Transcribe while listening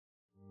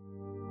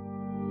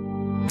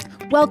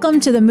Welcome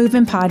to the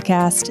Movement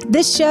Podcast.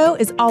 This show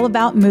is all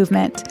about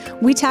movement.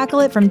 We tackle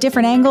it from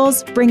different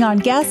angles, bring on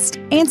guests,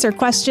 answer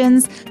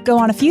questions, go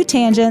on a few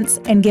tangents,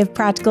 and give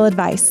practical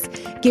advice,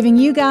 giving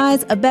you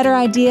guys a better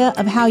idea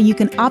of how you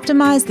can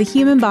optimize the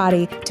human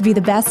body to be the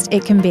best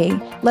it can be.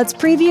 Let's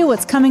preview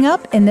what's coming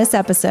up in this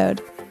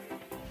episode.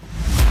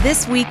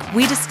 This week,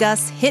 we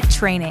discuss HIIT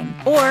training,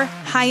 or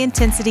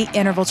high-intensity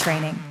interval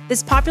training.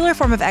 This popular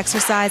form of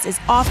exercise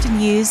is often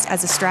used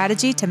as a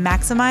strategy to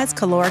maximize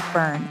caloric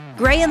burn.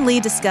 Gray and Lee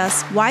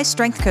discuss why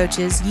strength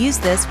coaches use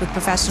this with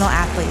professional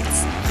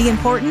athletes, the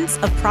importance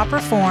of proper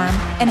form,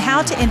 and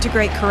how to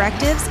integrate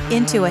correctives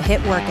into a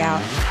HIIT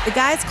workout. The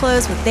guys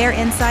close with their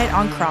insight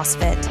on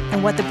CrossFit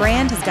and what the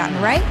brand has gotten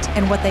right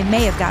and what they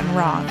may have gotten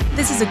wrong.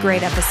 This is a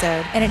great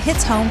episode, and it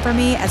hits home for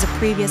me as a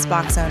previous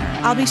box owner.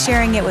 I'll be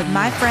sharing it with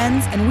my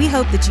friends, and we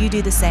hope that you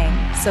do the same.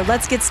 So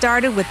let's get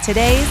started with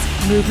today's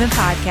Movement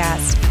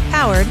Podcast,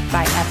 powered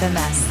by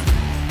FMS.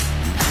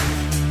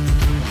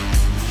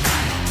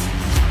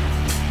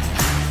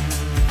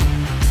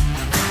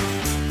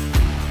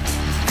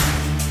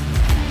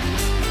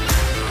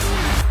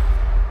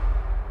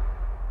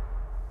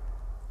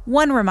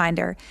 One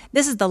reminder,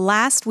 this is the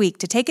last week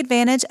to take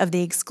advantage of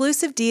the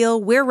exclusive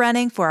deal we're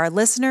running for our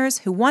listeners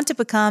who want to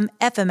become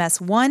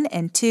FMS 1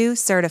 and 2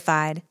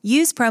 certified.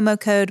 Use promo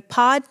code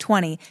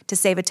POD20 to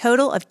save a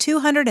total of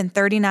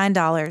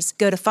 $239.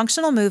 Go to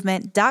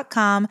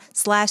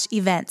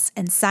functionalmovement.com/events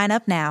and sign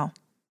up now.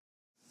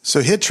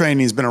 So HIIT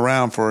training has been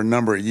around for a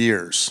number of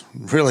years,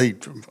 really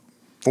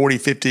 40,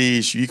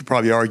 50s, you could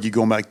probably argue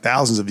going back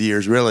thousands of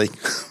years, really.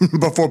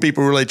 Before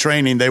people were really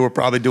training, they were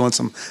probably doing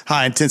some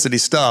high-intensity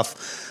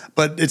stuff.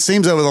 But it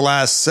seems over the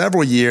last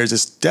several years,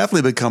 it's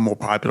definitely become more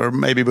popular,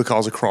 maybe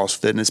because of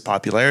CrossFit and its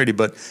popularity,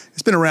 but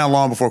it's been around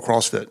long before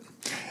CrossFit.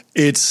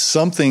 It's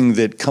something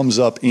that comes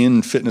up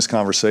in fitness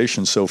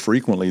conversations so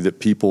frequently that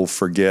people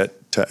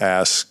forget to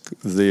ask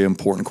the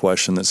important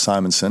question that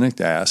Simon Sinek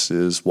asked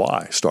is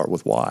why? Start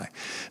with why.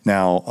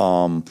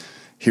 Now,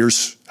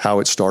 here's how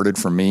it started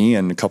for me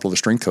and a couple of the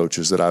strength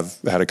coaches that I've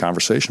had a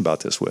conversation about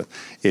this with.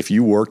 If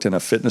you worked in a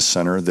fitness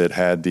center that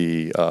had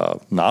the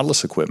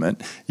Nautilus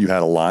equipment, you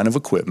had a line of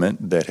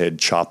equipment that had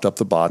chopped up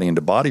the body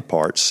into body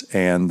parts,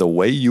 and the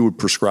way you would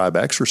prescribe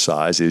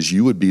exercise is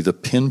you would be the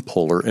pin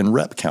puller and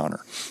rep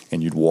counter.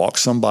 And you'd walk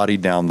somebody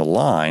down the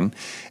line,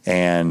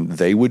 and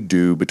they would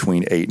do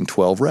between 8 and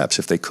 12 reps.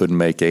 If they couldn't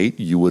make 8,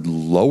 you would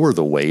lower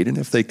the weight, and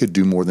if they could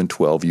do more than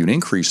 12, you'd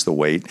increase the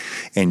weight,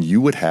 and you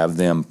would have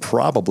them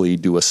probably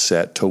do a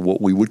set to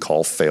what we would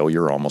call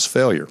failure, almost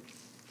failure.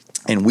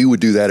 And we would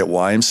do that at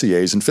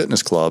YMCAs and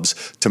fitness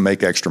clubs to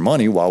make extra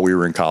money while we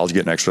were in college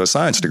getting an exercise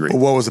science degree. Well,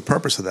 what was the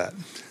purpose of that?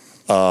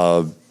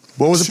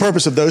 What was the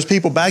purpose of those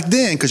people back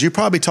then? Because you're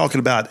probably talking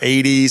about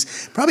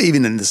 80s, probably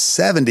even in the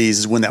 70s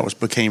is when that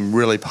became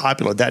really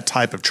popular, that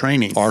type of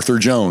training. Arthur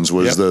Jones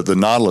was the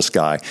Nautilus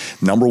guy.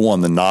 Number one,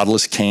 the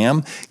Nautilus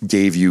cam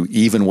gave you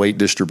even weight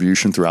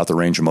distribution throughout the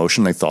range of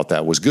motion. They thought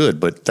that was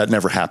good, but that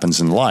never happens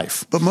in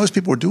life. But most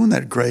people were doing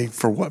that, Gray,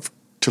 for what?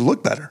 To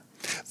look better.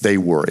 They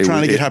were.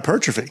 Trying to get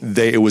hypertrophy.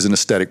 It was an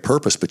aesthetic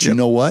purpose, but you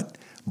know what?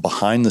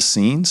 Behind the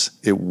scenes,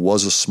 it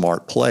was a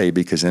smart play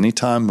because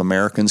anytime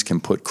Americans can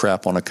put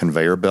crap on a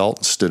conveyor belt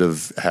instead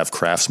of have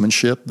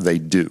craftsmanship, they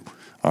do.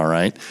 All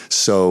right.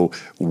 So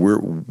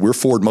we're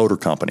Ford Motor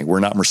Company. We're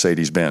not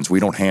Mercedes-Benz. We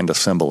don't hand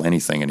assemble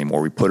anything anymore.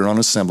 We put it on an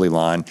assembly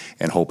line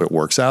and hope it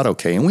works out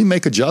okay. And we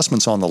make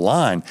adjustments on the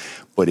line.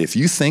 But if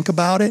you think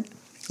about it,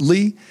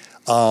 Lee,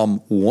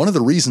 one of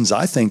the reasons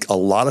I think a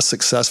lot of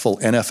successful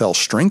NFL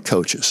strength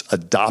coaches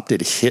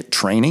adopted HIIT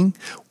training,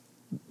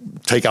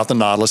 take out the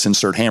Nautilus,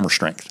 insert hammer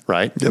strength,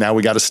 right? Yep. Now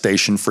we got a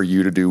station for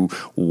you to do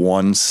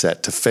one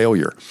set to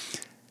failure.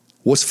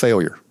 What's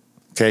failure?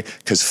 Okay,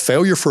 because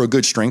failure for a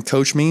good strength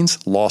coach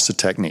means loss of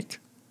technique.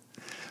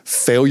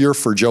 Failure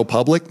for Joe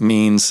Public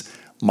means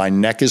my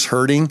neck is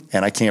hurting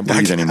and I can't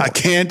breathe anymore. I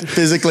can't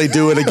physically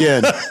do it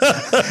again.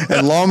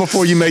 And long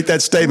before you make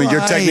that statement,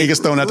 your technique is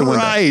thrown out the window.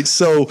 Right.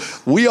 So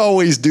we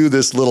always do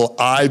this little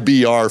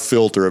IBR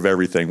filter of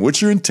everything.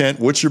 What's your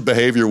intent? What's your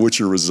behavior? What's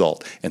your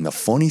result? And the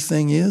funny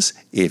thing is,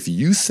 if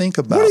you think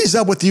about what is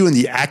up with you in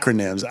the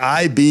acronyms?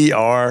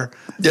 IBR.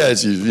 Yeah,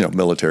 it's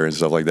military and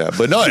stuff like that.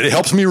 But no, it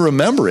helps me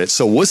remember it.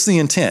 So what's the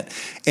intent?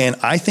 And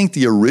I think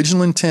the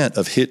original intent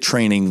of HIIT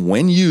training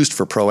when used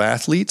for pro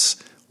athletes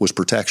was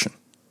protection.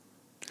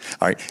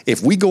 All right.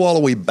 If we go all the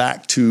way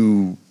back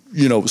to,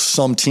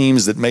 some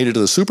teams that made it to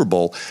the Super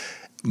Bowl,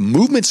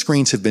 movement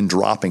screens have been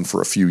dropping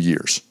for a few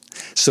years.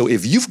 So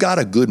if you've got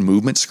a good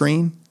movement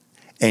screen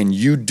and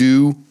you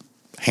do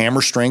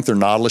hammer strength or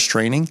Nautilus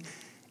training,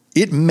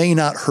 it may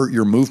not hurt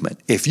your movement.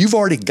 If you've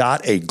already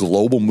got a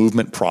global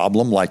movement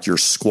problem like your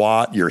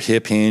squat, your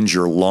hip hinge,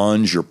 your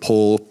lunge, your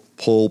pull,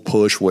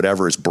 push,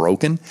 whatever is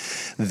broken,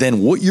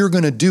 then what you're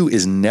going to do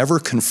is never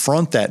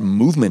confront that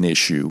movement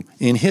issue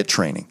in HIIT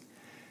training.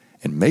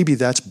 And maybe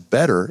that's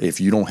better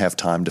if you don't have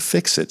time to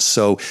fix it.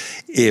 So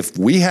if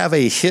we have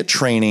a HIIT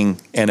training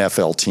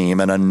NFL team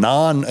and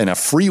a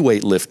free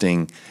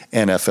weightlifting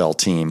NFL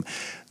team,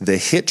 the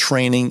HIIT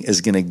training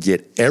is going to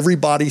get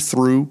everybody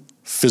through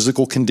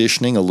physical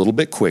conditioning a little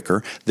bit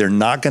quicker. They're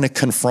not going to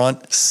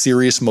confront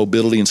serious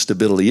mobility and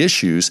stability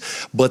issues,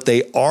 but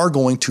they are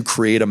going to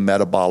create a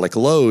metabolic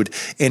load.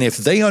 And if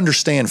they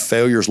understand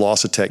failure is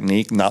loss of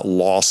technique, not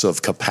loss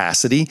of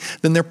capacity,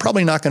 then they're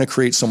probably not going to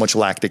create so much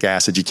lactic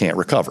acid you can't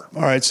recover.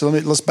 All right, so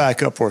let's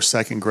back up for a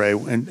second, Gray.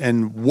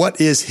 And what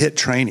is HIIT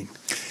training?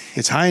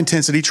 It's high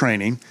intensity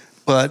training,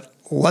 but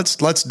let's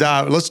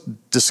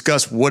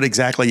discuss what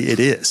exactly it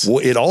is. Well,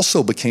 it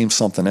also became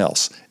something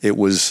else. It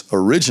was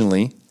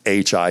originally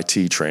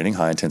HIT training,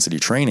 high intensity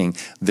training.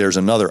 There's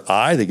another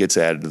I that gets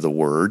added to the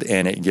word,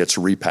 and it gets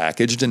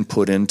repackaged and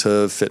put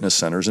into fitness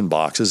centers and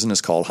boxes, and it's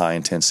called high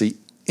intensity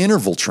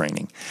interval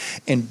training.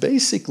 And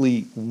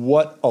basically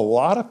what a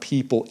lot of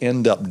people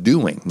end up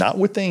doing, not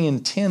what they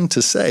intend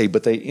to say,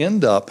 but they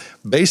end up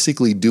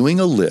basically doing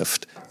a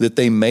lift that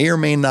they may or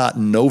may not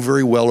know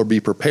very well or be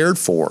prepared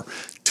for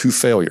to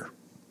failure.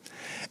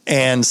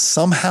 And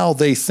somehow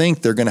they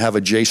think they're going to have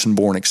a Jason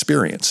Bourne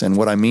experience. And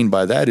what I mean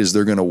by that is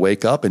they're going to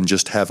wake up and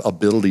just have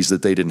abilities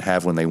that they didn't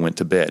have when they went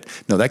to bed.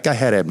 No, that guy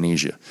had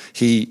amnesia.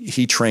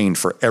 He trained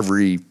for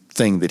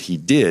everything that he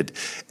did.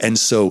 And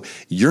so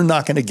you're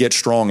not going to get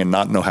strong and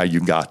not know how you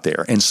got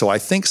there. And so I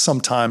think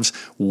sometimes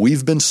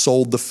we've been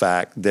sold the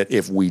fact that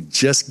if we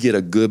just get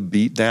a good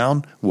beat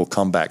down, we'll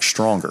come back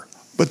stronger.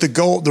 But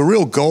the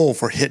real goal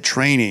for HIIT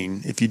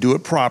training, if you do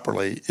it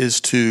properly,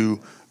 is to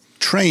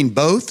train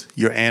both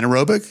your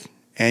anaerobic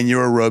and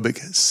your aerobic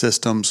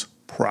systems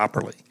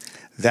properly.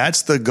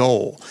 That's the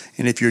goal.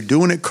 And if you're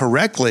doing it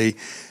correctly,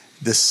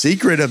 the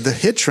secret of the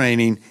HIIT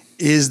training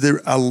is the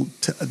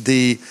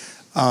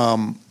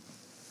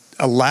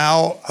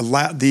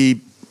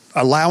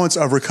allowance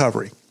of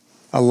recovery,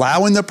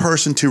 allowing the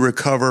person to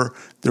recover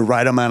the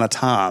right amount of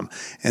time.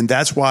 And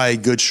that's why a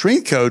good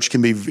strength coach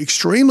can be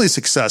extremely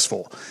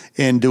successful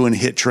in doing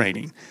HIIT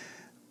training,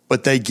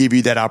 but they give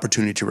you that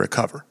opportunity to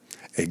recover.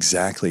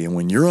 Exactly. And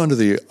when you're under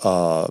the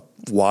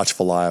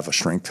watchful eye of a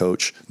strength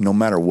coach, no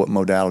matter what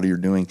modality you're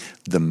doing,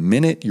 the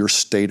minute your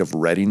state of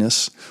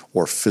readiness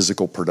or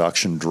physical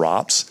production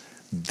drops,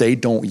 they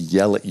don't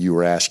yell at you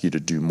or ask you to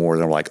do more.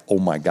 They're like, oh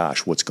my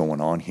gosh, what's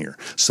going on here?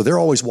 So they're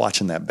always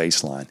watching that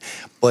baseline.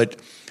 But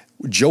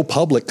Joe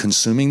Public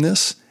consuming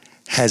this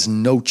has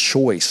no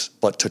choice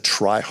but to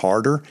try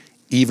harder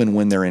even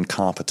when they're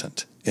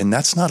incompetent. And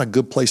that's not a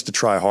good place to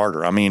try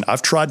harder. I mean,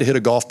 I've tried to hit a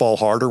golf ball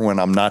harder when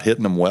I'm not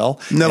hitting them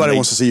well. Nobody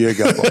wants to see you hit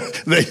a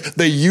golf ball.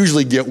 They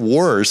usually get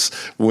worse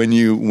when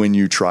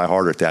you try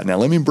harder at that. Now,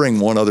 let me bring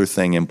one other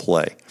thing in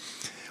play.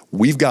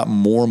 We've got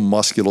more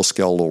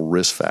musculoskeletal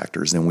risk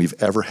factors than we've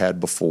ever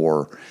had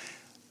before,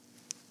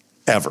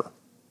 ever.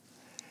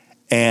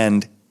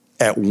 And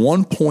at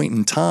one point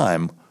in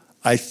time,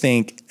 I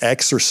think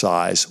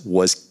exercise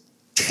was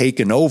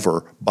taken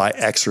over by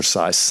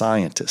exercise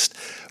scientists.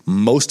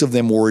 Most of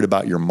them worried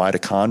about your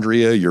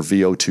mitochondria, your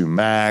VO2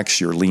 max,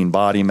 your lean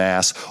body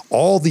mass,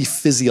 all the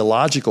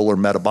physiological or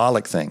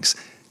metabolic things.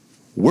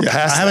 We're past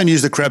that. I haven't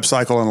used the Krebs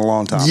cycle in a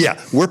long time.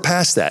 Yeah, we're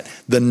past that.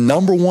 The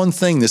number one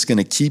thing that's going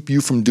to keep you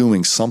from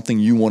doing something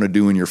you want to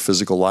do in your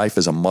physical life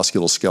is a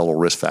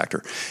musculoskeletal risk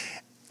factor.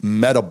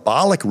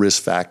 Metabolic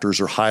risk factors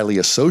are highly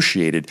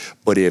associated,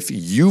 but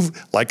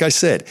like I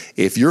said,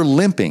 if you're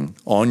limping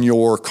on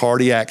your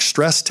cardiac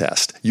stress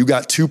test, you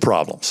got two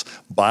problems,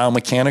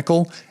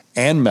 biomechanical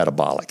and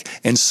metabolic.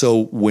 And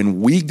so when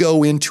we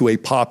go into a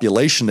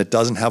population that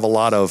doesn't have a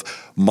lot of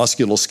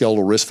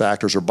musculoskeletal risk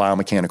factors or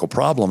biomechanical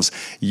problems,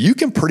 you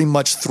can pretty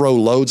much throw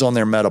loads on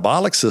their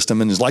metabolic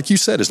system. And like you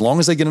said, as long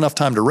as they get enough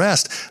time to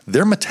rest,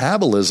 their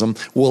metabolism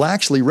will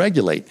actually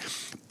regulate.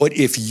 But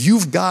if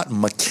you've got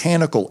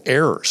mechanical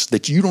errors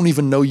that you don't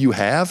even know you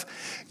have,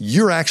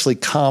 you're actually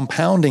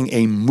compounding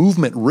a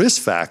movement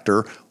risk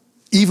factor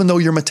even though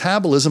your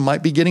metabolism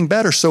might be getting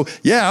better. So,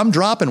 yeah, I'm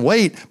dropping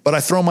weight, but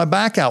I throw my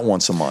back out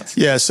once a month.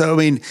 Yeah, so, I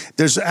mean,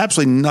 there's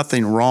absolutely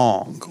nothing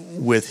wrong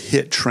with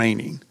HIIT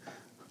training.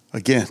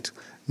 Again,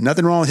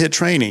 nothing wrong with HIIT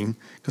training,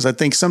 because I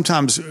think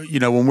sometimes,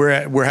 when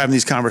we're having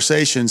these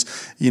conversations,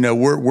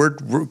 we're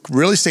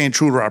really staying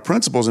true to our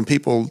principles, and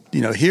people,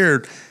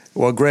 hear,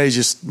 well, Gray's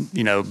just,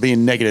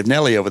 being negative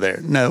Nelly over there.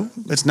 No,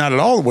 it's not at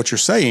all what you're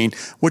saying.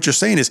 What you're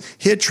saying is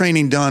HIIT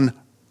training done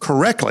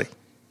correctly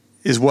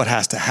is what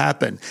has to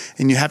happen.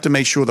 And you have to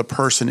make sure the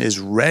person is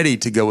ready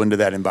to go into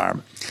that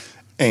environment.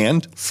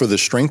 And for the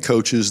strength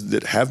coaches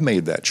that have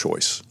made that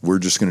choice, we're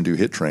just going to do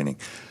HIIT training.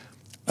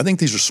 I think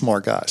these are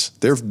smart guys.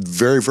 They're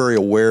very, very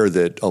aware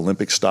that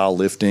Olympic-style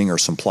lifting or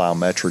some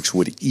plyometrics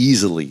would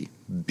easily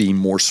be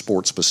more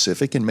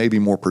sport-specific and maybe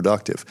more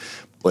productive.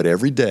 But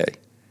every day,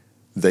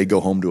 they go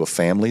home to a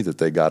family that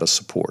they got to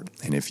support.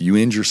 And if you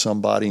injure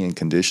somebody in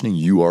conditioning,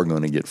 you are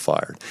going to get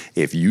fired.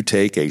 If you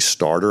take a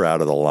starter out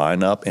of the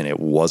lineup and it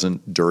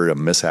wasn't during a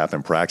mishap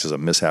in practice, a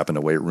mishap in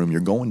the weight room, you're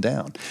going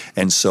down.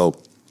 And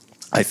so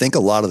I think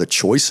a lot of the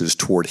choices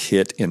toward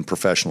HIIT in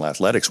professional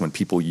athletics, when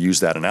people use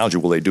that analogy,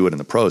 well, they do it in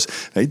the pros.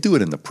 They do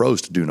it in the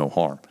pros to do no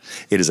harm.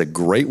 It is a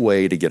great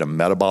way to get a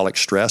metabolic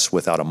stress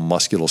without a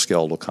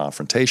musculoskeletal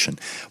confrontation.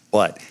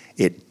 But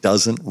it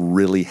doesn't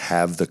really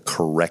have the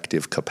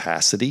corrective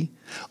capacity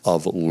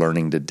of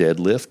learning to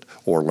deadlift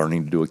or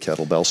learning to do a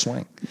kettlebell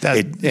swing.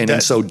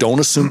 And so don't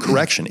assume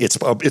correction. It's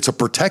a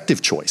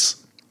protective choice.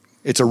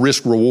 It's a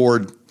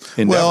risk-reward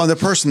endeavor. Well, and the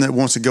person that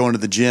wants to go into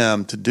the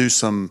gym to do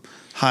some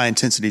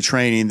high-intensity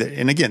training,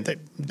 and again, they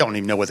don't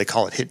even know what they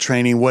call it, HIIT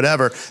training,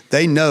 whatever.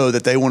 They know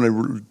that they want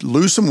to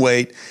lose some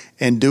weight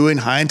and doing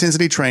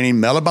high-intensity training,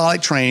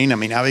 metabolic training. I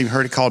mean, I've even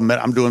heard it called,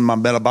 I'm doing my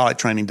metabolic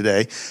training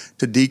today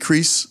to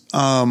decrease,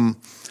 to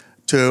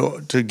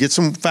get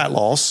some fat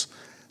loss.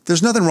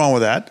 There's nothing wrong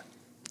with that.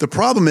 The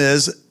problem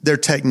is their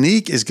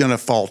technique is going to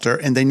falter,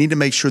 and they need to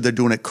make sure they're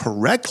doing it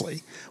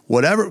correctly.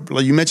 Whatever,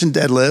 you mentioned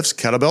deadlifts,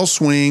 kettlebell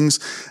swings,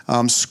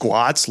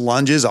 squats,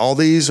 lunges, all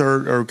these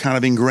are kind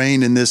of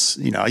ingrained in this,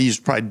 I use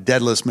probably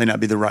deadlifts may not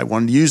be the right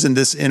one, used in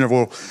this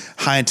interval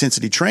high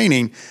intensity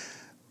training.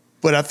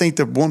 But I think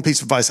the one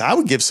piece of advice I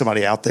would give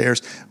somebody out there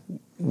is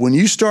when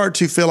you start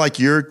to feel like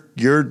you're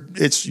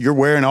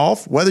wearing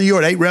off, whether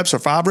you're at 8 reps or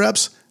 5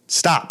 reps,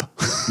 stop.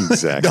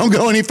 Exactly. Don't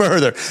go any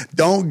further.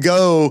 Don't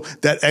go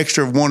that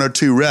extra 1 or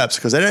 2 reps,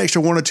 because that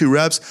extra 1 or 2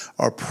 reps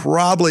are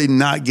probably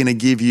not going to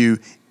give you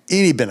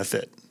any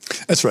benefit.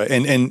 That's right.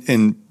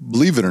 And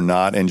believe it or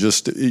not, and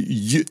just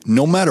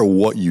no matter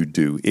what you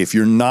do, if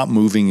you're not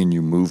moving and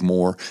you move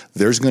more,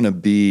 there's going to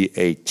be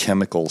a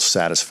chemical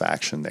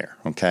satisfaction there.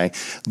 Okay.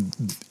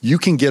 You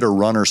can get a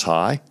runner's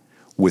high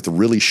with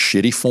really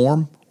shitty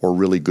form or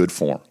really good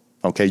form.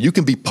 Okay, you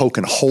can be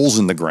poking holes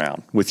in the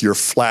ground with your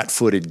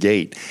flat-footed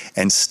gait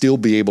and still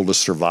be able to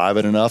survive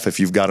it enough if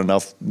you've got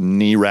enough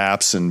knee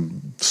wraps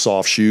and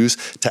soft shoes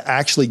to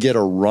actually get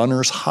a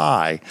runner's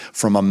high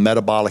from a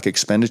metabolic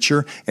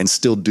expenditure and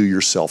still do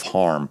yourself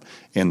harm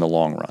in the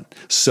long run.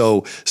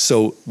 So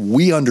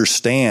we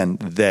understand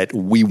that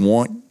we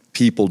want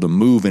people to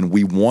move and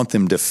we want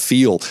them to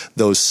feel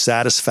those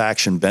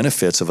satisfaction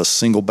benefits of a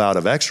single bout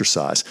of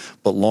exercise,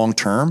 but long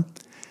term,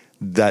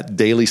 that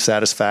daily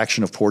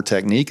satisfaction of poor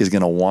technique is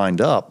going to wind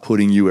up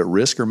putting you at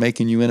risk or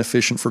making you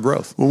inefficient for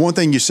growth. Well, one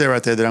thing you said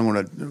right there that I'm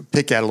going to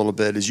pick at a little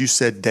bit is you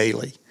said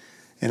daily.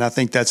 And I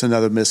think that's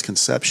another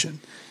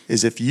misconception,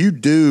 is if you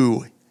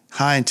do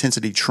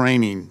high-intensity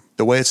training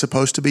the way it's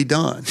supposed to be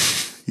done,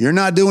 you're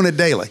not doing it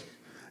daily.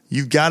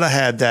 You've got to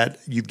have that.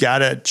 You've got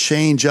to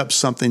change up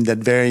something that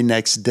very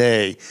next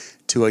day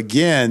to,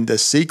 again, the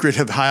secret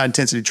of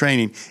high-intensity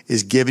training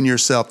is giving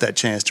yourself that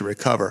chance to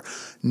recover.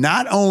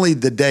 Not only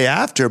the day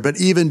after, but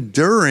even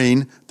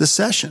during the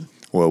session.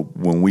 Well,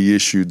 when we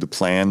issued the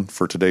plan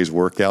for today's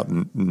workout,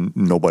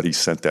 nobody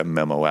sent that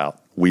memo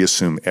out. We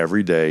assume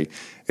every day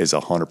is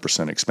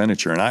 100%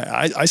 expenditure. And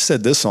I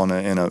said this in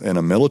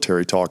a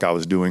military talk I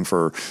was doing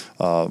for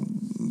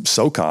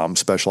SOCOM,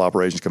 Special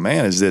Operations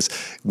Command, is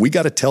this: we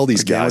got to tell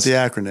these guys. With the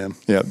acronym.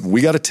 Yeah,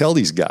 we got to tell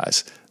these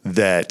guys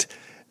that,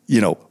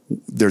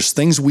 there's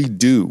things we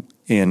do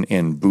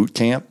in boot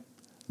camp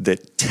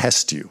that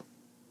test you.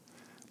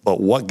 But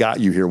what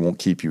got you here won't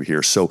keep you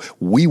here. So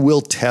we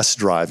will test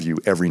drive you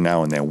every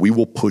now and then. We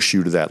will push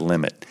you to that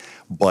limit.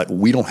 But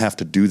we don't have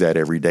to do that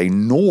every day,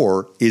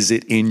 nor is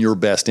it in your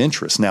best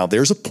interest. Now,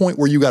 there's a point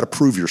where you got to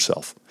prove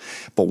yourself.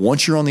 But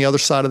once you're on the other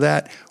side of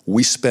that,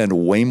 we spend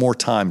way more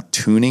time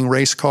tuning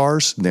race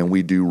cars than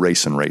we do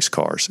racing race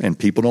cars. And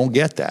people don't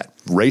get that.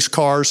 Race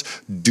cars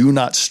do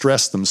not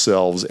stress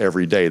themselves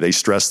every day. They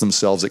stress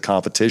themselves at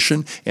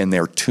competition, and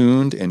they're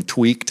tuned and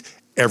tweaked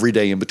every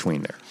day in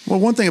between there. Well,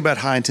 one thing about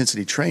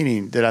high-intensity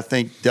training that I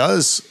think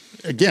does,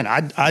 again,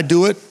 I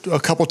do it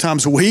a couple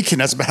times a week, and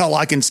that's about all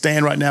I can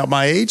stand right now at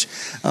my age.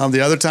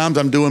 The other times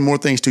I'm doing more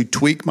things to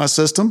tweak my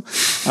system.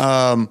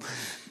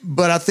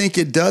 But I think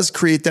it does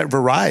create that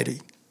variety.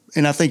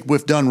 And I think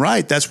if done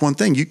right, that's one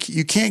thing. You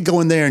can't go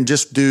in there and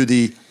just do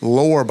the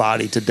lower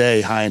body today,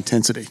 high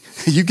intensity.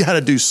 You got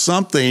to do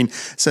something.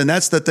 So and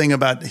that's the thing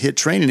about HIIT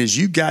training is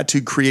you got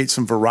to create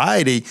some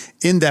variety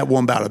in that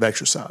one bout of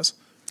exercise.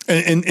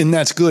 And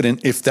that's good.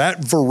 And if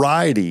that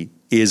variety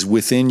is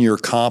within your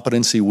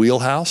competency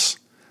wheelhouse,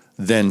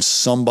 then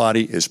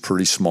somebody is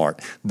pretty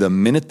smart. The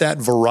minute that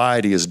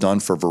variety is done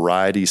for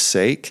variety's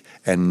sake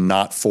and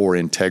not for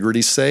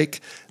integrity's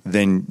sake,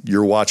 then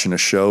you're watching a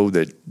show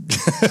that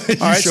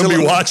you should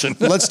be watching.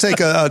 Let's take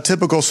a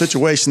typical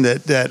situation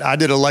that I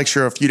did a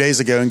lecture a few days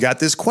ago and got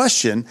this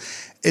question.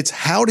 It's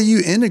how do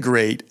you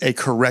integrate a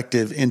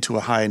corrective into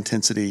a high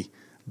intensity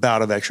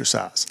bout of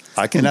exercise?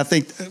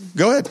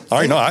 Go ahead. All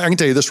right, no, I can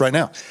tell you this right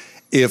now.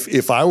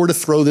 If I were to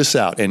throw this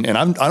out, and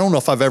I don't know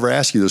if I've ever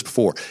asked you this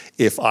before,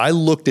 if I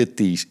looked at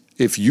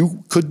if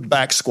you could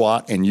back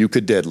squat and you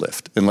could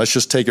deadlift, and let's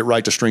just take it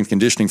right to strength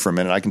conditioning for a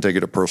minute, I can take it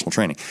to personal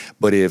training.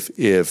 But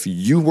if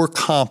you were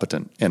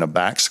competent in a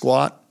back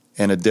squat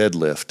and a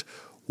deadlift,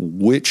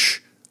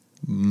 which,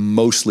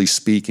 mostly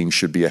speaking,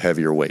 should be a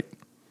heavier weight?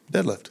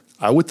 Deadlift.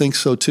 I would think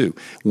so too.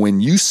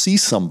 When you see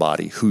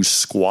somebody whose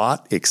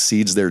squat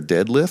exceeds their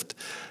deadlift,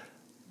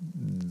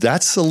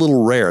 that's a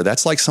little rare.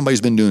 That's like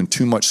somebody's been doing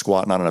too much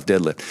squat, not enough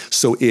deadlift.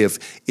 So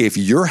if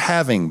you're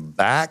having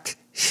back,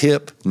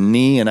 hip,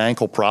 knee, and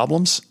ankle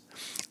problems,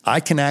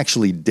 I can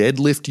actually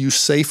deadlift you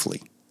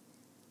safely,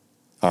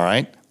 all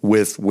right,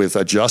 with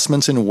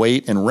adjustments in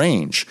weight and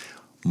range.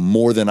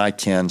 more than I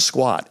can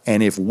squat.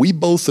 And if we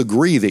both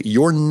agree that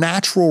your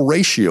natural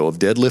ratio of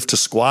deadlift to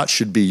squat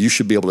should be, you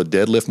should be able to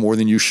deadlift more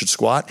than you should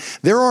squat,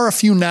 there are a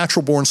few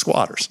natural born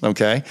squatters,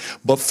 okay?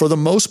 But for the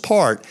most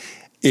part,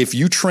 if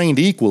you trained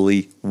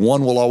equally,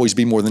 one will always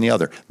be more than the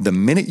other. The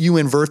minute you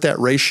invert that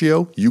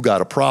ratio, you got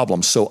a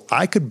problem. So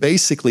I could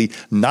basically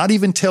not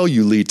even tell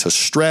you, Lee, to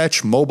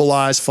stretch,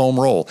 mobilize, foam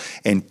roll,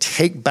 and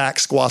take back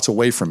squats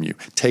away from you.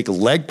 Take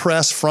leg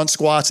press, front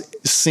squats,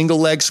 single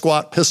leg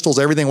squat, pistols,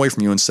 everything away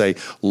from you and say,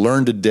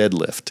 learn to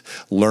deadlift.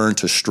 Learn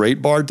to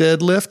straight bar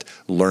deadlift.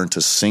 Learn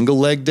to single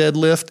leg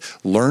deadlift.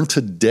 Learn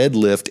to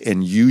deadlift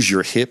and use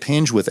your hip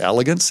hinge with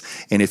elegance.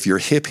 And if your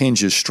hip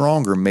hinge is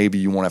stronger, maybe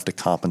you won't have to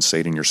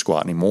compensate in your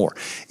squat anymore.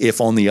 If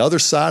on the other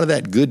side of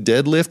that good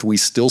deadlift, we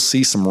still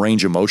see some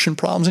range of motion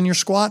problems in your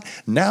squat,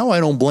 now I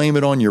don't blame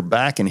it on your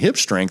back and hip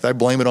strength. I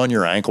blame it on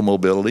your ankle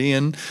mobility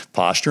and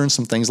posture and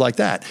some things like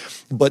that.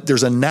 But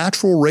there's a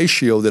natural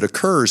ratio that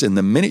occurs, and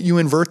the minute you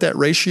invert that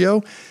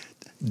ratio,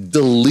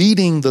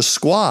 deleting the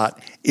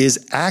squat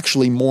is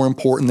actually more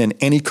important than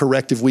any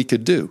corrective we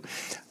could do.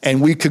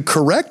 And we could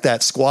correct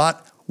that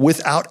squat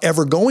without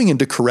ever going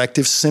into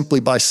corrective simply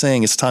by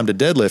saying it's time to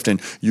deadlift.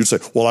 And you'd say,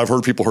 well, I've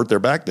heard people hurt their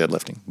back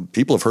deadlifting.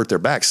 People have hurt their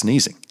back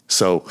sneezing.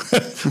 So,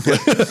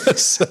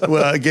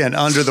 well, again,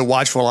 under the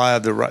watchful eye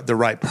of the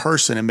right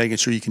person and making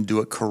sure you can do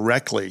it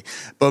correctly.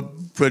 But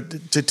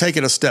to take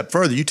it a step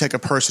further, you take a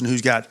person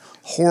who's got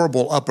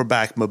horrible upper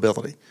back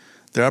mobility.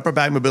 Their upper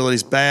back mobility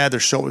is bad. Their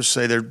shoulders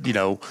say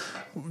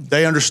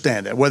they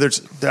understand that, whether it's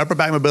the upper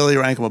back mobility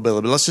or ankle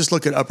mobility. But let's just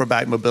look at upper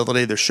back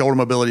mobility. Their shoulder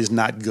mobility is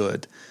not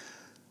good.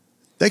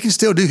 They can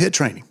still do HIIT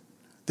training.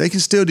 They can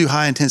still do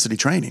high intensity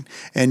training.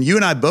 And you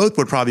and I both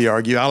would probably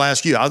argue, I'll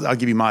ask you, I'll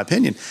give you my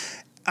opinion.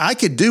 I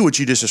could do what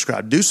you just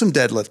described, do some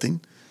deadlifting,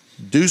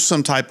 do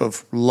some type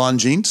of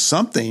lunging,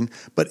 something,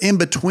 but in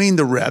between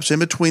the reps, in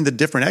between the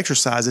different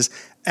exercises,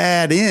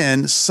 add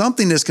in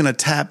something that's going to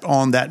tap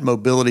on that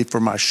mobility for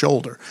my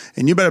shoulder.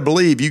 And you better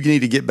believe you need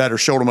to get better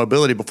shoulder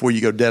mobility before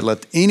you go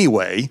deadlift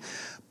anyway,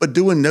 but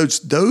doing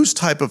those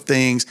type of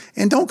things,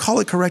 and don't call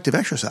it corrective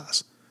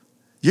exercise.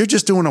 You're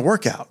just doing a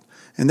workout.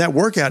 And that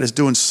workout is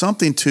doing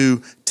something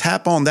to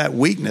tap on that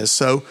weakness.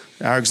 So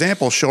our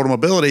example, shoulder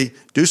mobility,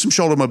 do some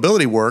shoulder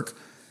mobility work,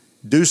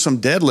 do some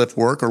deadlift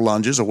work or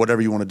lunges or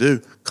whatever you want to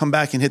do, come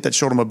back and hit that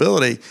shoulder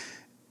mobility.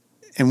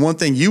 And one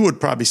thing you would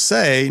probably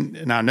say,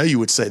 and I know you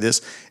would say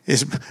this,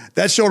 is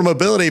that shoulder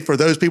mobility for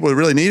those people who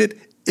really need it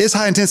is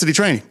high intensity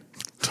training.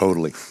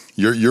 Totally.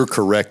 Your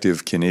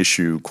corrective can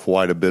issue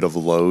quite a bit of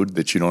load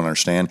that you don't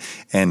understand.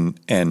 And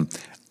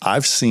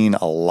I've seen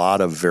a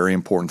lot of very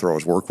important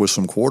throwers work with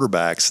some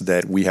quarterbacks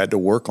that we had to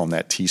work on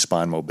that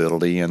T-spine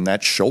mobility and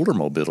that shoulder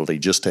mobility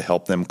just to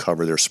help them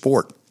cover their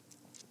sport.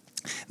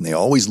 And they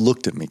always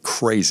looked at me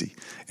crazy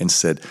and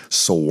said,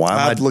 so why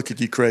am I'd look at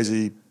you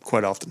crazy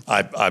quite often.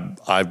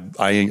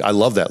 I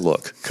love that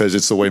look because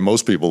it's the way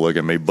most people look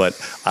at me, but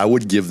I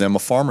would give them a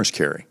farmer's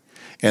carry.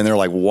 And they're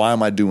like, why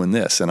am I doing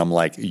this? And I'm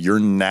like, you're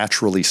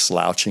naturally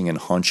slouching and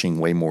hunching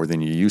way more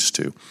than you used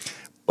to.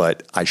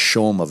 But I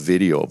show them a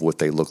video of what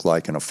they look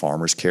like in a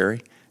farmer's carry.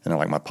 And they're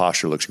like, my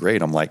posture looks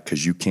great. I'm like,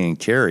 because you can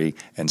carry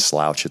and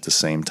slouch at the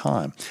same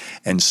time.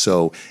 And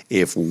so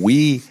if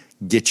we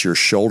get your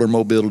shoulder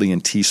mobility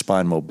and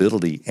T-spine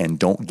mobility and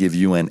don't give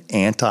you an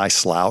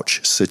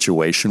anti-slouch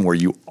situation where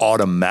you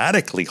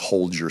automatically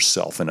hold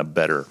yourself in a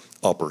better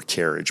upper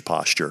carriage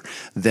posture,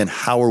 then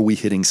how are we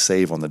hitting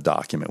save on the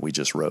document we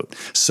just wrote?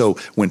 So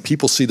when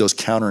people see those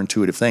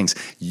counterintuitive things,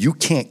 you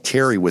can't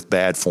carry with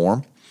bad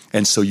form.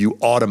 And so you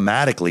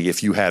automatically,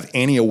 if you have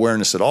any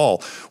awareness at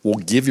all, will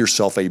give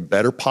yourself a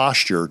better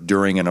posture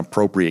during an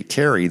appropriate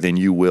carry than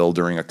you will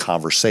during a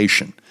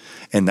conversation.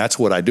 And that's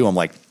what I do. I'm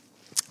like,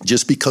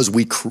 just because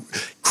we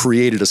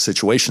created a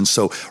situation.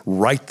 So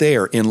right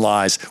therein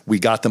lies, we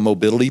got the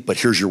mobility, but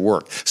here's your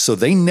work. So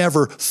they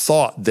never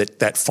thought that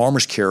that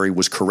farmer's carry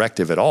was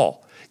corrective at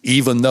all,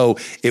 even though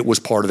it was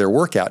part of their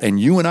workout. And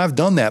you and I have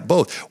done that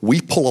both. We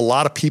pull a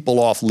lot of people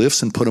off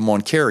lifts and put them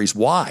on carries.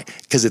 Why?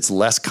 Because it's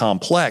less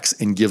complex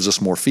and gives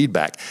us more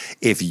feedback.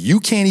 If you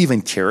can't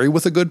even carry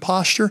with a good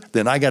posture,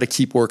 then I got to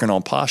keep working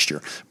on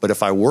posture. But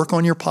if I work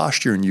on your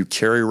posture and you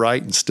carry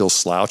right and still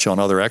slouch on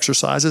other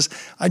exercises,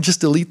 I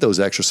just delete those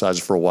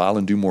exercises for a while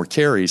and do more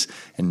carries.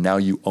 And now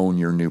you own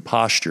your new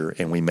posture,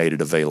 and we made it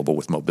available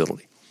with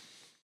mobility.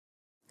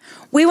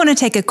 We want to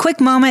take a quick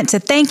moment to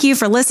thank you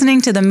for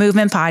listening to the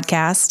Movement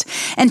Podcast.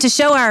 And to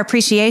show our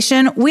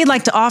appreciation, we'd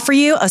like to offer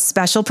you a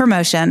special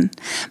promotion.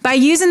 By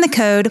using the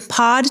code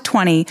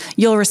POD20,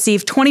 you'll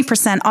receive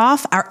 20%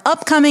 off our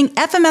upcoming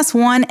FMS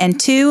 1 and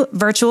 2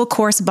 virtual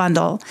course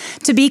bundle.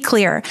 To be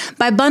clear,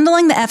 by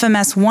bundling the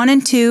FMS 1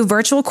 and 2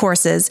 virtual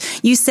courses,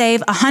 you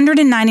save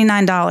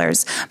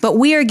 $199, but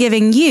we are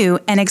giving you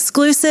an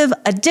exclusive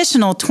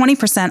additional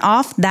 20%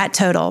 off that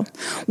total.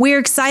 We're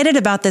excited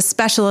about this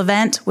special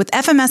event with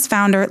FMS founder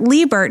founder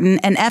Lee Burton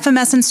and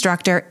FMS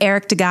instructor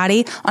Eric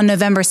Degatti on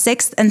November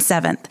 6th and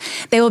 7th.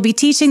 They will be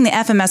teaching the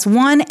FMS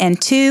 1 and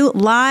 2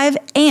 live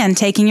and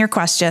taking your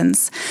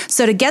questions.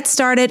 So to get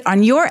started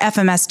on your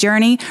FMS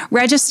journey,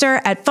 register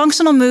at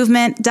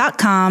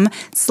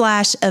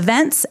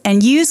functionalmovement.com/events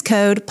and use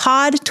code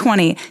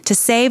POD20 to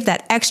save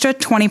that extra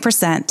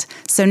 20%.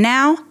 So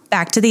now,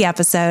 back to the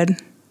episode.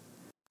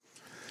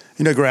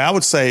 You know, Gray, I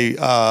would say,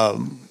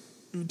 talking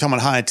about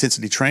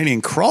high-intensity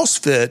training,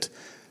 CrossFit,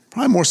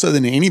 probably more so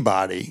than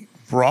anybody,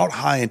 brought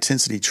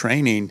high-intensity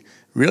training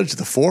really to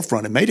the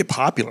forefront and made it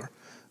popular,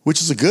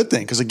 which is a good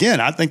thing. Because,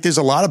 again, I think there's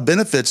a lot of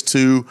benefits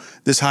to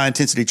this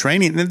high-intensity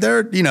training. And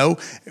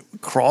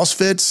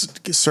CrossFit's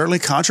certainly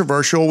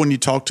controversial when you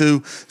talk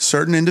to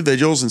certain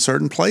individuals in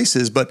certain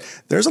places, but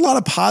there's a lot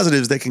of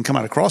positives that can come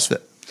out of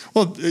CrossFit.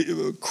 Well,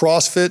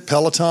 CrossFit,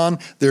 Peloton,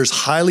 there's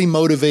highly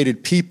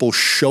motivated people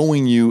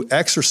showing you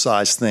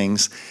exercise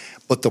things.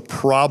 But the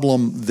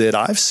problem that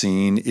I've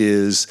seen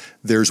is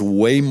there's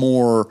way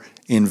more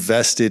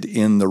invested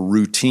in the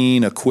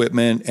routine,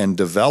 equipment, and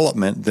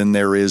development than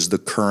there is the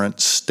current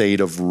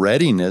state of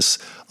readiness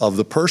of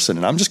the person.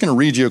 And I'm just going to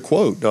read you a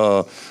quote.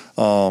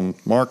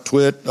 Mark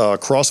Twitt,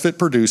 CrossFit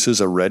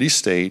produces a ready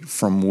state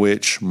from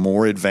which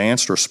more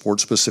advanced or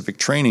sport-specific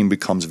training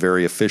becomes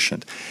very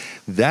efficient.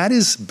 That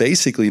is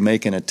basically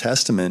making a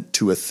testament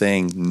to a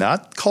thing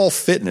not called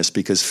fitness,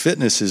 because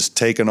fitness is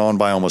taken on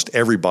by almost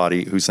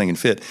everybody who's thinking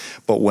fit.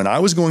 But when I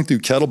was going through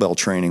kettlebell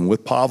training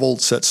with Pavel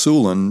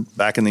Tsetsulin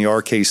back in the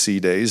RKC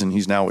days, and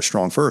he's now at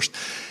Strong First,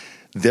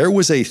 there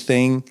was a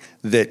thing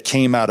that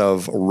came out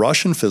of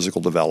Russian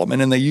physical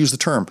development, and they use the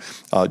term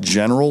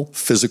general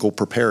physical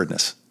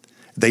preparedness.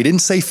 They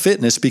didn't say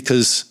fitness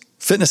because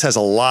fitness has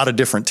a lot of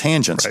different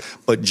tangents, right.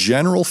 But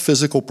general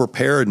physical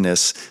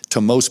preparedness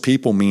to most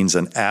people means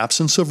an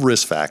absence of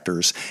risk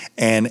factors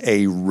and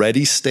a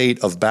ready state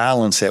of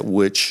balance at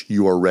which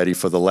you are ready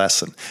for the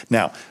lesson.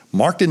 Now,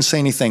 Mark didn't say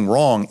anything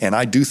wrong, and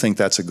I do think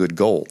that's a good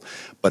goal.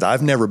 But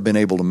I've never been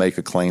able to make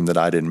a claim that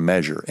I didn't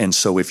measure. And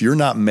so if you're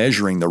not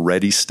measuring the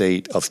ready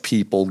state of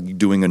people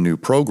doing a new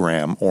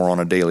program or on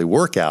a daily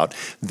workout,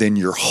 then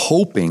you're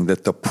hoping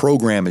that the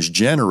program is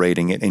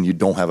generating it and you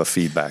don't have a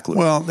feedback loop.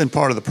 Well, and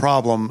part of the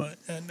problem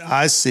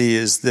I see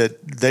is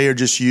that they are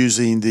just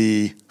using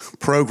the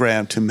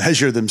program to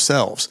measure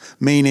themselves,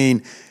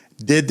 meaning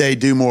did they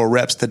do more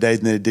reps today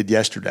than they did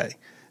yesterday?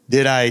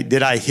 Did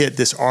I hit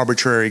this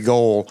arbitrary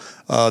goal?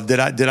 Did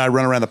I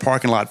run around the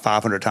parking lot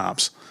 500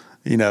 times?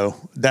 You know,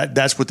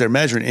 that's what they're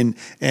measuring.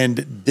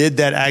 And did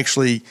that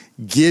actually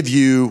give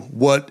you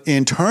what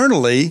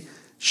internally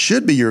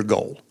should be your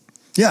goal?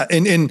 Yeah,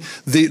 and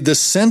the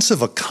sense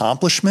of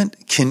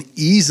accomplishment can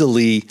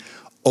easily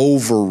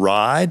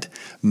override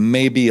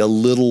maybe a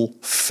little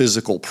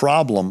physical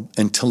problem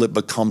until it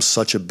becomes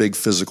such a big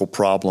physical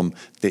problem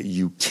that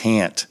you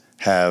can't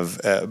have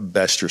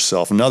best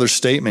yourself. Another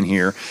statement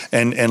here,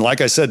 and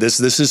like I said,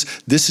 this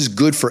is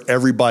good for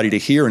everybody to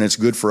hear, and it's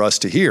good for us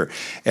to hear.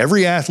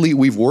 Every athlete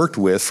we've worked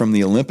with, from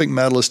the Olympic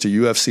medalist to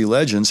UFC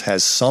legends,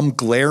 has some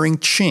glaring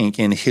chink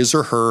in his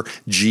or her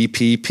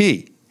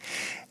GPP.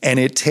 And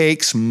it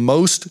takes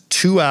most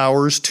 2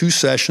 hours, 2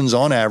 sessions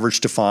on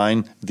average to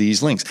find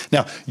these links.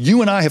 Now,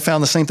 you and I have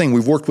found the same thing.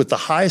 We've worked with the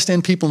highest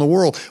end people in the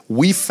world.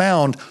 We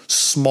found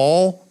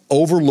small,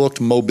 overlooked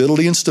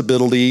mobility and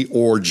stability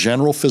or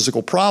general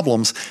physical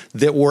problems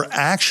that were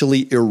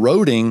actually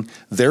eroding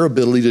their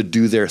ability to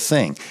do their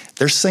thing.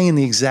 They're saying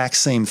the exact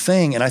same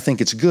thing, and I think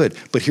it's good.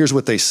 But here's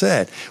what they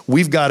said.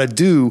 We've got to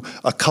do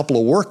a couple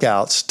of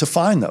workouts to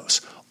find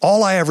those.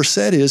 All I ever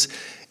said is,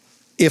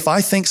 if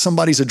I think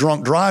somebody's a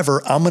drunk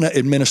driver, I'm going to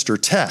administer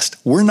test.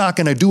 We're not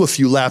going to do a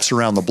few laps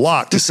around the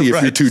block to see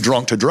if you're too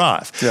drunk to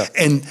drive. Yeah.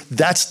 And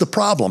that's the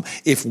problem.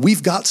 If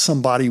we've got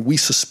somebody we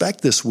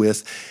suspect this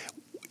with,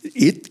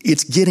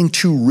 it's getting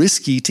too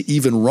risky to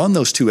even run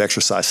those 2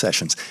 exercise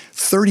sessions.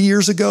 30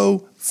 years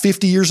ago,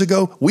 50 years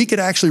ago, we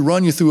could actually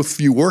run you through a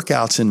few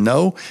workouts and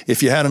know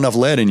if you had enough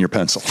lead in your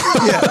pencil.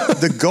 Yeah,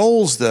 the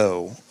goals,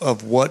 though,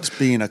 of what's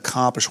being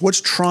accomplished,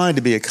 what's trying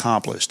to be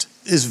accomplished,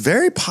 is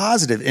very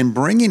positive in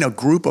bringing a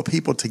group of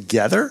people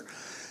together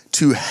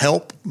to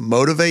help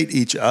motivate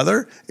each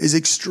other is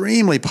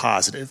extremely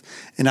positive.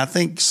 And I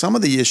think some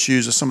of the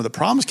issues or some of the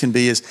problems can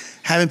be is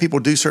having people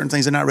do certain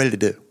things they're not ready to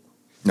do.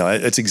 No,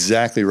 that's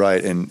exactly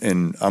right.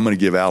 And I'm going to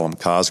give Alan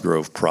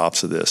Cosgrove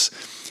props of this.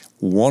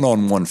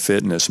 One-on-one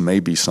fitness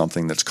may be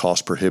something that's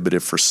cost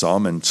prohibitive for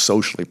some and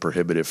socially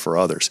prohibitive for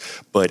others.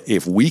 But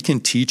if we can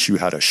teach you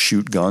how to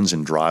shoot guns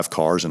and drive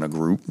cars in a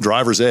group,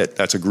 driver's ed,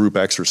 that's a group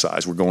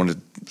exercise. We're going to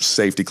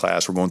safety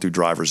class. We're going through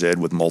driver's ed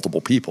with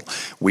multiple people.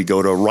 We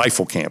go to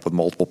rifle camp with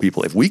multiple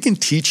people. If we can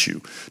teach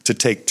you to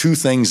take 2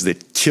 things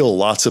that kill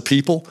lots of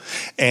people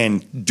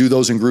and do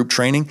those in group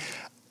training,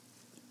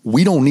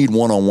 we don't need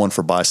one-on-one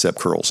for bicep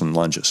curls and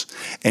lunges.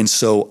 And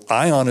so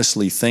I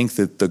honestly think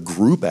that the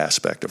group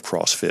aspect of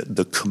CrossFit,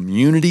 the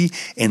community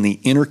and the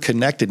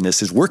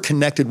interconnectedness is we're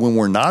connected when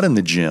we're not in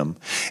the gym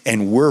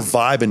and we're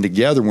vibing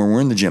together when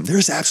we're in the gym.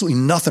 There's absolutely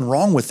nothing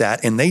wrong with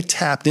that. And they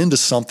tapped into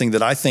something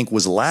that I think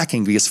was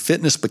lacking because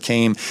fitness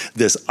became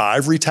this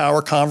ivory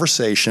tower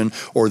conversation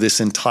or this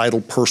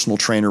entitled personal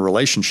trainer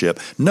relationship.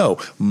 No,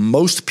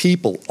 most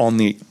people on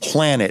the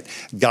planet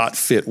got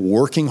fit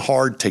working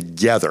hard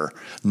together,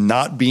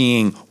 not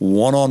being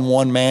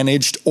one-on-one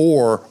managed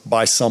or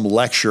by some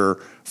lecture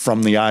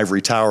from the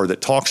ivory tower that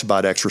talks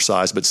about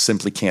exercise but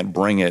simply can't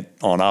bring it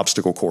on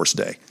obstacle course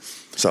day.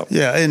 So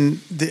yeah, and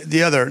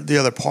the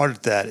other part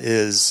of that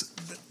is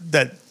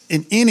that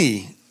in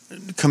any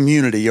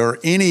community or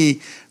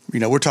any,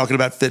 we're talking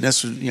about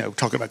fitness,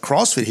 talking about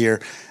CrossFit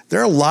here,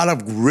 there are a lot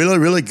of really,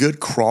 really good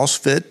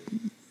CrossFit,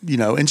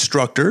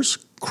 instructors,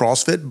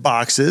 CrossFit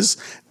boxes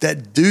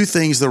that do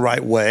things the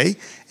right way.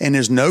 And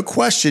there's no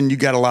question you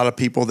got a lot of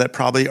people that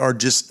probably are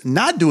just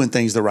not doing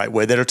things the right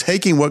way, that are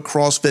taking what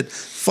CrossFit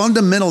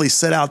fundamentally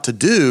set out to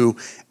do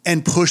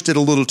and pushed it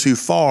a little too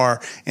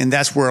far. And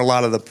that's where a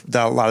lot of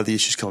the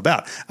issues come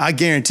about. I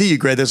guarantee you,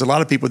 Greg, there's a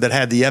lot of people that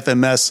had the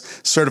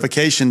FMS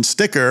certification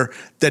sticker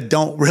that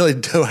don't really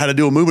know how to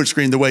do a movement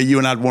screen the way you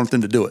and I'd want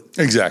them to do it.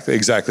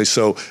 Exactly.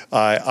 So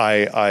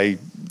I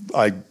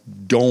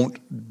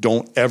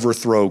don't ever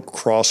throw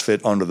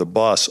CrossFit under the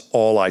bus.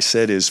 All I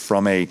said is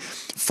from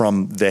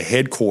the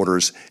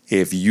headquarters,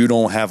 if you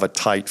don't have a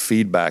tight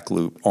feedback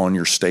loop on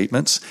your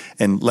statements,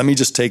 and let me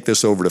just take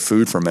this over to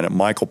food for a minute.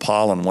 Michael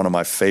Pollan, one of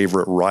my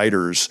favorite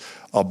writers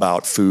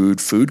about food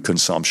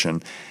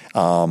consumption,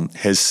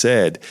 has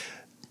said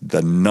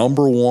the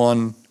number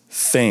one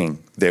thing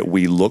that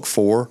we look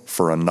for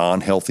a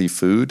non-healthy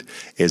food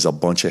is a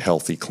bunch of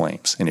healthy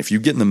claims. And if you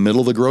get in the middle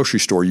of the grocery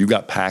store, you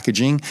got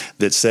packaging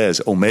that says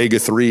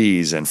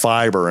omega-3s and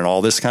fiber and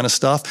all this kind of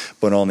stuff.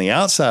 But on the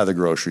outside of the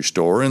grocery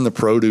store, in the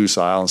produce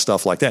aisle and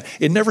stuff like that,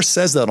 it never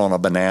says that on a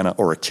banana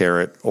or a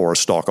carrot or a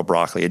stalk of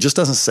broccoli. It just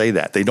doesn't say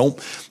that.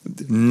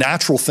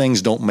 Natural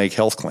things don't make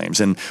health claims.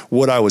 And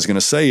what I was going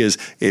to say is,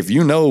 if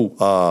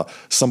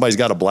somebody's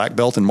got a black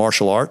belt in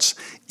martial arts,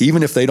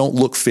 even if they don't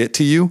look fit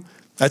to you,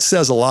 that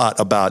says a lot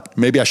about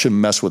maybe I shouldn't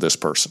mess with this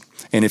person.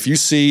 And if you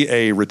see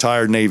a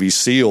retired Navy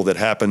SEAL that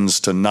happens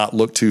to not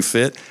look too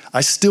fit, I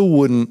still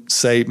wouldn't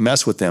say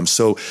mess with them.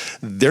 So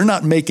they're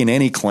not making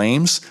any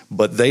claims,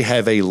 but they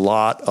have a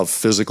lot of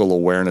physical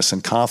awareness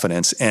and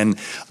confidence and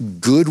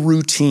good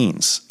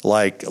routines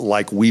like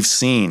we've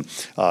seen, in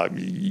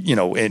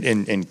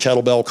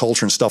kettlebell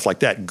culture and stuff like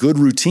that. Good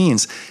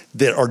routines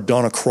that are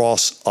done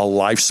across a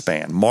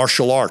lifespan.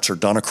 Martial arts are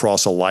done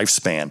across a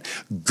lifespan.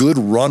 Good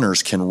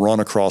runners can run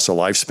across a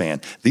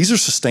lifespan. These are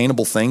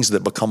sustainable things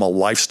that become a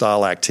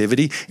lifestyle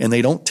activity and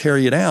they don't tear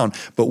you down.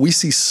 But we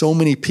see so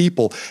many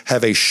people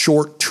have a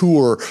short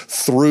tour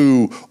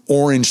through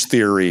Orange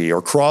Theory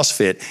or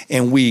CrossFit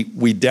and we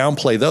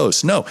downplay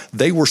those. No,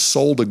 they were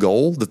sold a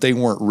goal that they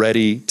weren't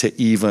ready to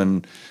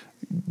even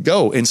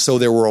go. And so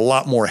there were a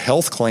lot more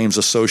health claims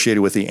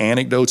associated with the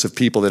anecdotes of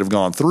people that have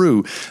gone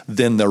through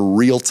than the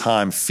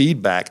real-time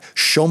feedback.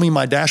 Show me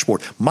my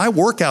dashboard. My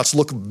workouts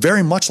look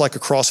very much like a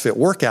CrossFit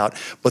workout,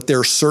 but there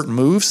are certain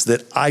moves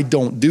that I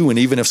don't do. And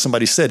even if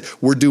somebody said,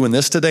 we're doing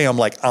this today, I'm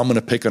like, I'm going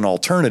to pick an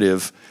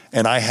alternative.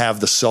 And I have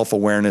the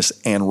self-awareness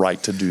and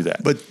right to do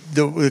that. But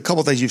a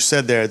couple of things you've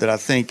said there that I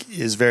think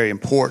is very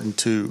important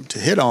to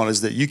hit on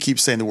is that you keep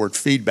saying the word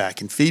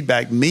feedback. And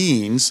feedback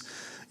means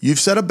you've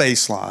set a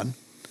baseline,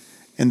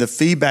 and the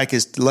feedback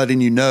is letting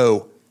you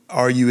know,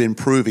 are you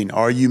improving?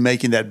 Are you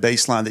making that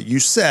baseline that you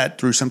set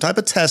through some type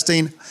of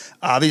testing,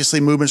 obviously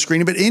movement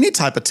screening, but any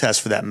type of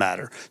test for that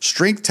matter,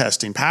 strength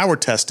testing, power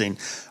testing.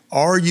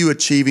 Are you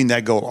achieving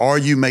that goal? Are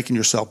you making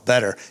yourself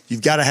better?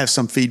 You've got to have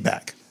some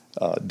feedback.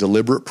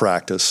 Deliberate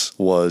practice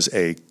was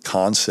a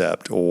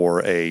concept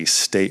or a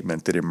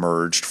statement that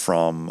emerged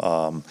from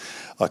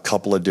a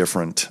couple of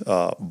different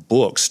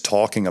books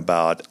talking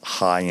about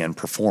high-end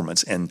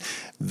performance. And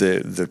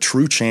the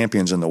true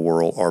champions in the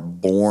world are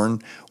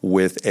born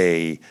with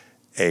a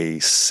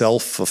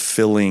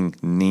self-fulfilling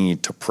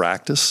need to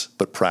practice,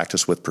 but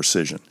practice with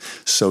precision.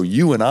 So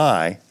you and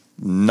I,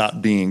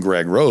 not being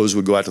Greg Rose,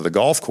 would go out to the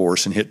golf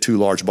course and hit 2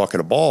 large bucket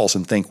of balls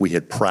and think we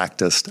had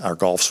practiced our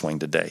golf swing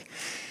today.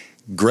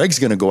 Greg's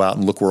going to go out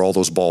and look where all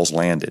those balls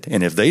landed.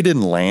 And if they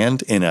didn't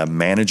land in a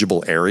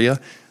manageable area,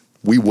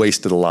 we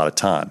wasted a lot of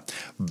time.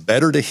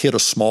 Better to hit a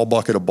small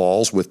bucket of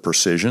balls with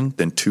precision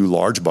than 2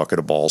 large bucket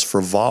of balls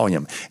for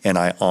volume. And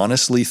I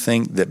honestly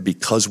think that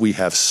because we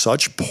have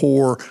such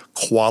poor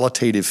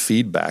qualitative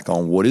feedback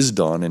on what is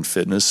done in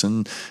fitness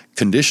and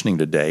conditioning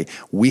today,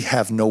 we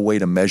have no way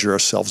to measure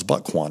ourselves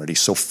but quantity.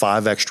 So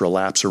 5 extra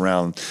laps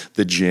around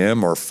the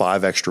gym or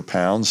 5 extra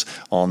pounds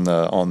on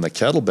the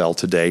kettlebell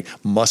today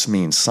must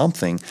mean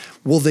something.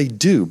 Well, they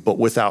do, but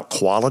without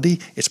quality,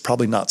 it's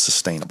probably not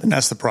sustainable. And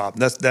that's the problem.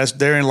 That's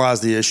therein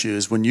lies the issue,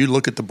 is when you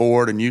look at the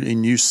board and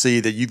you see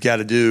that you've got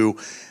to do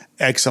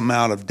X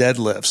amount of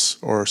deadlifts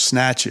or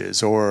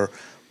snatches or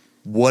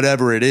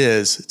whatever it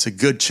is, it's a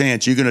good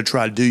chance you're going to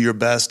try to do your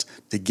best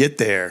to get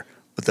there,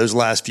 but those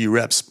last few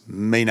reps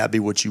may not be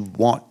what you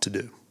want to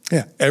do.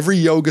 Yeah. Every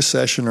yoga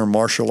session or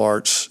martial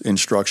arts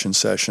instruction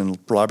session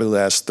probably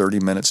lasts 30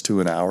 minutes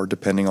to an hour,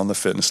 depending on the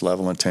fitness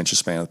level and attention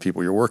span of the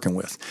people you're working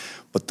with.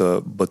 But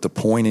the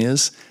point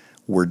is,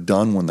 we're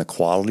done when the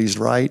quality's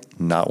right,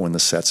 not when the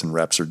sets and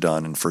reps are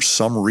done. And for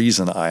some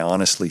reason, I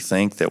honestly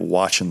think that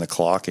watching the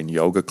clock in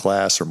yoga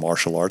class or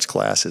martial arts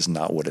class is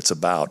not what it's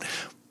about.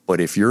 But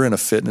if you're in a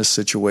fitness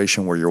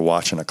situation where you're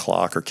watching a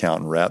clock or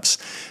counting reps,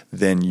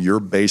 then you're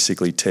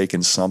basically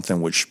taking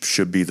something which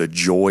should be the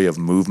joy of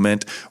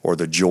movement or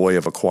the joy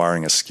of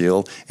acquiring a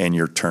skill, and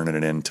you're turning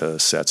it into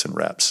sets and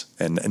reps.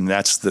 And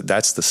that's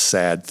the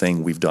sad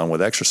thing we've done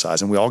with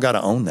exercise, and we all got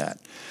to own that.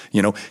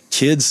 You know,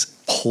 kids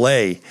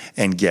play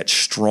and get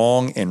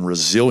strong and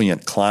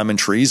resilient climbing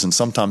trees and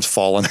sometimes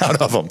falling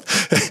out of them.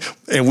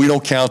 And we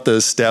don't count the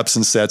steps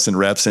and sets and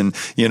reps. And,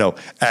 you know,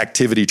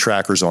 activity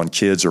trackers on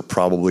kids are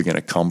probably going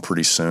to come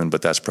pretty soon,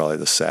 but that's probably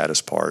the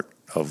saddest part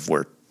of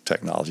where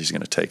technology is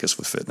going to take us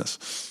with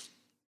fitness.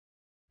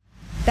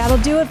 That'll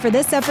do it for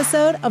this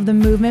episode of the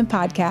Movement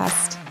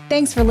Podcast.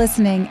 Thanks for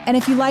listening. And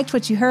if you liked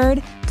what you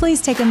heard, please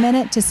take a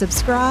minute to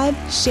subscribe,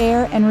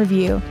 share, and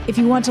review. If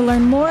you want to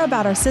learn more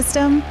about our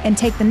system and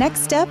take the next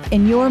step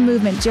in your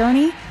movement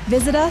journey,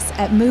 visit us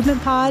at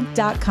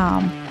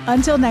movementpod.com.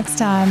 Until next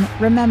time,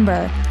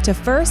 remember to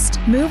first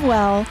move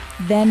well,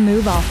 then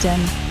move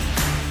often.